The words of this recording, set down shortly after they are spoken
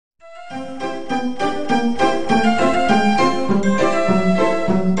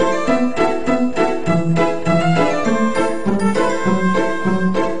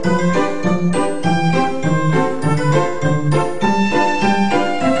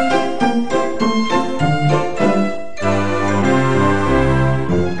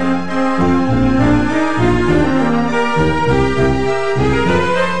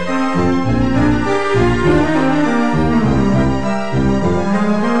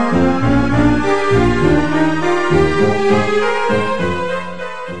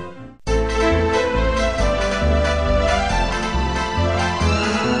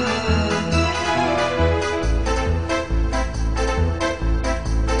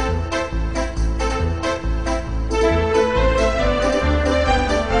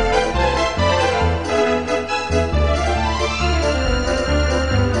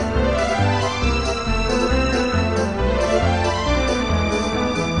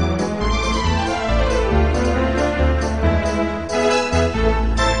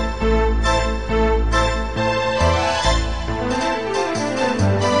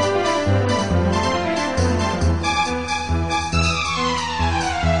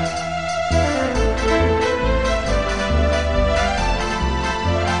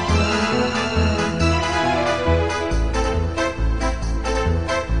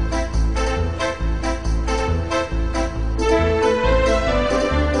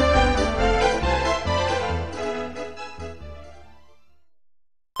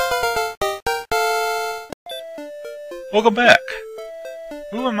Welcome back!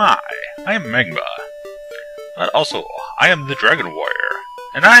 Who am I? I am Magma. But also, I am the Dragon Warrior,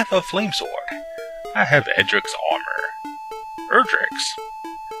 and I have a flame sword. I have Edric's armor, Erdric's,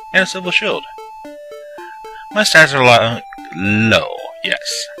 and a silver shield. My stats are low,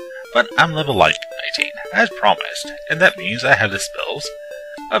 yes, but I'm level 19, as promised, and that means I have the spells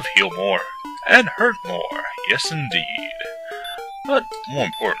of Heal More and Hurt More, yes indeed. But more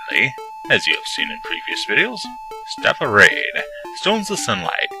importantly, as you have seen in previous videos, Staff of Raid, Stones of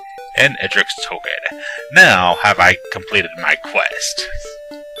Sunlight, and Edric's Token. Now have I completed my quest.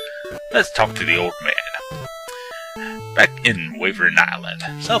 Let's talk to the old man. Back in Wavering Island,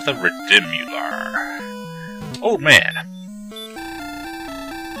 south of Redemular. Old man.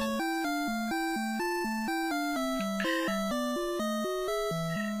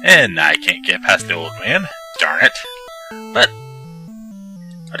 And I can't get past the old man, darn it. But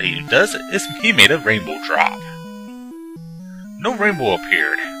what he does is he made a rainbow drop. No rainbow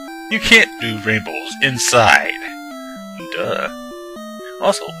appeared. You can't do rainbows inside. Duh.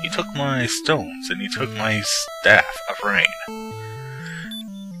 Also, he took my stones and he took my staff of rain.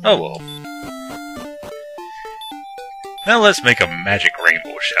 Oh well. Now let's make a magic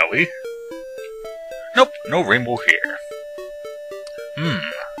rainbow, shall we? Nope, no rainbow here.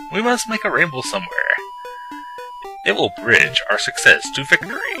 We must make a rainbow somewhere. It will bridge our success to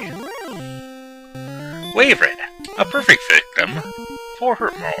victory. Wavering, a perfect victim for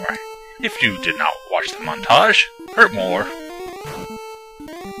Hurt More. If you did not watch the montage, Hurt More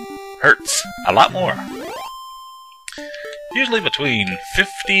hurts a lot more. Usually between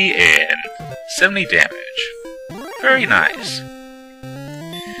 50 and 70 damage. Very nice.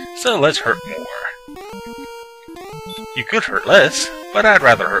 So let's hurt more. You could hurt less, but I'd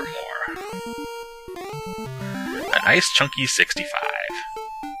rather hurt more. A nice chunky 65.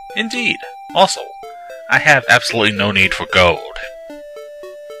 Indeed. Also, I have absolutely no need for gold.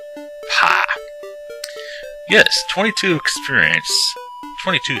 Ha! Yes, 22 experience.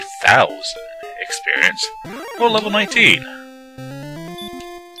 22,000 experience for level 19.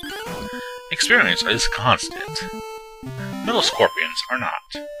 Experience is constant. Metal scorpions are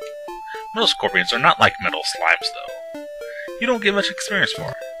not. Metal scorpions are not like metal slimes, though. You don't get much experience for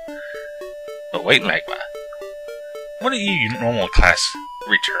it. But wait, Magma. Why don't you normal class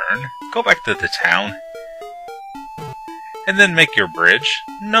return, go back to the town, and then make your bridge?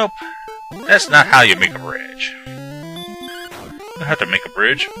 Nope. That's not how you make a bridge. You have to make a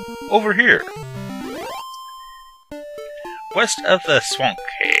bridge over here. West of the swamp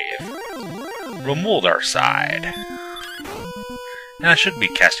cave. Remoldar side. And I should be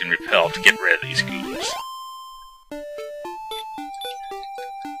casting Repel to get rid of these ghouls.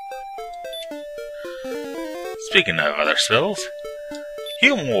 Speaking of other spells,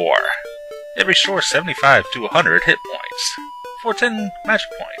 Heal More. It restores 75 to 100 hit points for 10 magic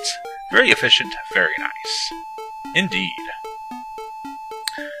points. Very efficient, very nice. Indeed.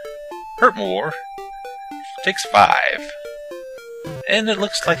 Hurt More takes 5. And it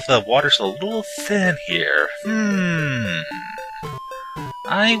looks like the water's a little thin here.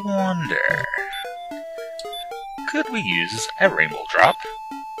 I wonder, could we use a rainbow drop?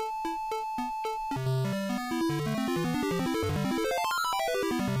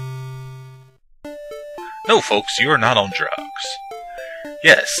 No, folks, you are not on drugs.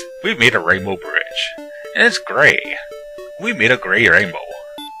 Yes, we made a rainbow bridge, and it's gray. We made a gray rainbow.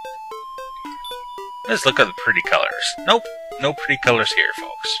 Let's look at the pretty colors. Nope, no pretty colors here,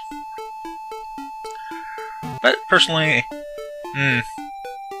 folks. But personally,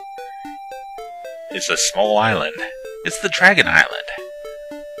 it's a small island. It's the Dragon Island.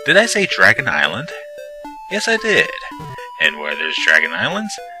 Did I say Dragon Island? Yes, I did. And where there's Dragon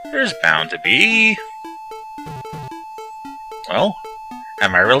Islands, there's bound to be... Well,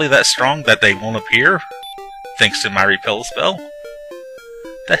 am I really that strong that they won't appear? Thanks to my repel spell?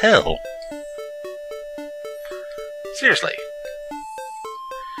 The hell? Seriously.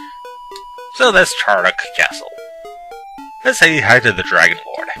 So that's Chardock Castle. Let's say hi to the Dragon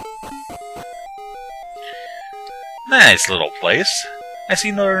Lord. Nice little place. I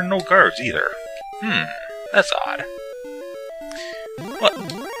see there are no guards either. That's odd. What?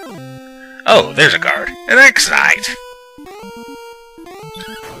 Oh, there's a guard. An X-Knight!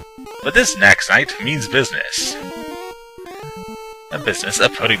 But this next night means business. A business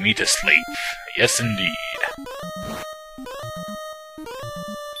of putting me to sleep. Yes, indeed.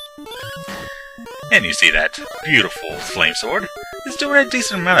 And you see that beautiful flame sword is doing a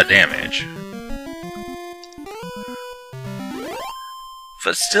decent amount of damage.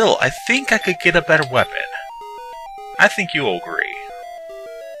 But still, I think I could get a better weapon. I think you'll agree.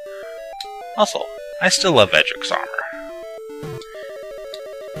 Also, I still love Edric's armor.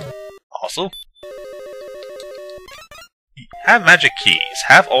 Also, have magic keys.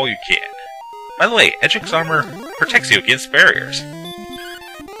 Have all you can. By the way, Edric's armor protects you against barriers.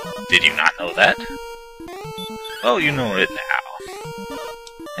 Did you not know that? Well, you know it now.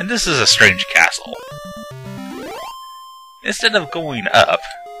 And this is a strange castle. Instead of going up,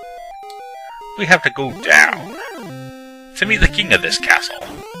 we have to go down to meet the king of this castle.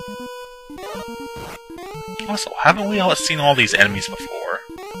 Also, haven't we all seen all these enemies before?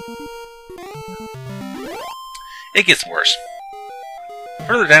 It gets worse.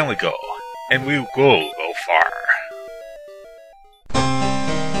 Further down we go, and we will go far.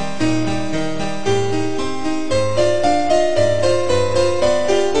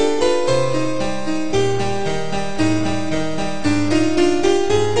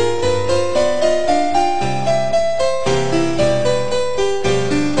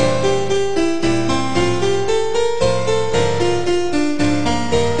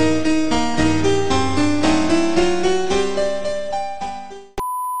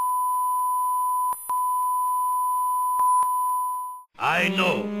 I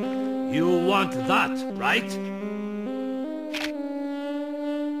know. You want that, right?